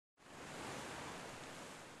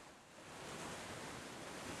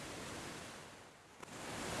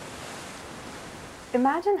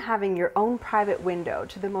Imagine having your own private window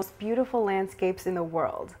to the most beautiful landscapes in the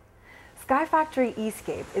world. Sky Factory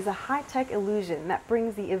Escape is a high-tech illusion that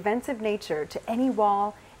brings the events of nature to any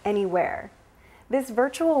wall, anywhere. This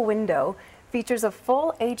virtual window features a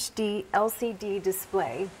full HD LCD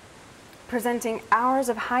display presenting hours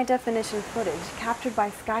of high-definition footage captured by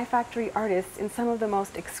Sky Factory artists in some of the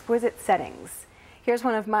most exquisite settings. Here's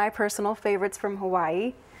one of my personal favorites from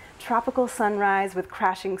Hawaii: tropical sunrise with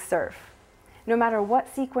crashing surf. No matter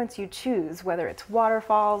what sequence you choose, whether it's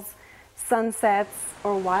waterfalls, sunsets,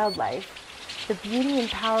 or wildlife, the beauty and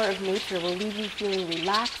power of nature will leave you feeling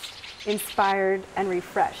relaxed, inspired, and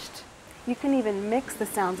refreshed. You can even mix the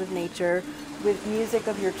sounds of nature with music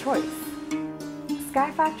of your choice.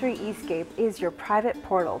 Sky Factory Escape is your private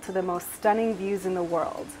portal to the most stunning views in the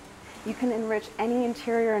world. You can enrich any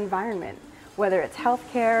interior environment, whether it's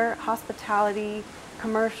healthcare, hospitality,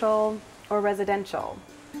 commercial, or residential.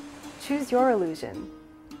 Choose your illusion.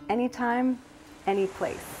 Anytime, any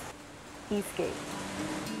place. Escape.